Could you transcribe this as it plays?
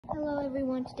Hello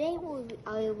everyone, today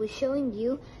I will be showing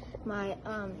you my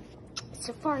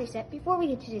safari set. Before we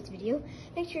get to this video,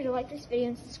 make sure to like this video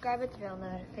and subscribe with the bell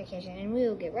notification and we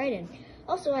will get right in.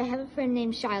 Also, I have a friend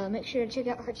named Shiloh, make sure to check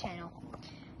out her channel.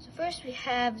 So first we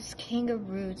have this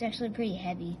kangaroo, it's actually pretty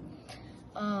heavy.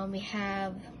 We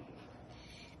have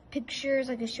pictures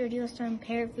like I showed you last time,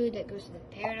 parrot food that goes to the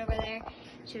parrot over there,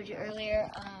 showed you earlier.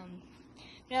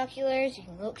 Binoculars, you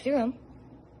can look through them.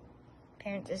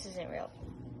 Parents, this isn't real.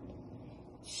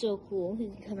 So cool,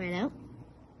 you can come right out.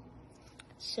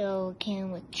 So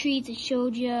came with treats I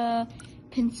showed you,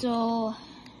 pencil,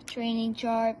 training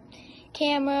chart,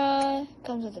 camera,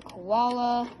 comes with a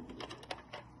koala.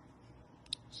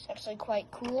 It's actually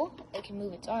quite cool. It can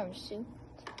move its arms too.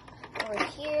 Over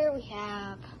here we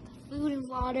have the food and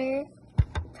water,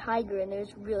 tiger in there.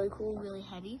 It's really cool, really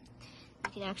heavy.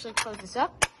 You can actually close this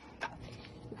up.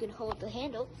 You can hold the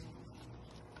handle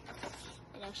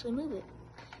and actually move it.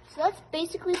 So that's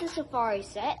basically the safari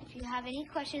set. If you have any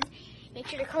questions, make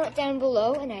sure to comment down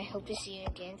below, and I hope to see you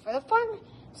again for the farm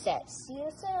set. See you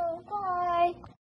soon. Bye.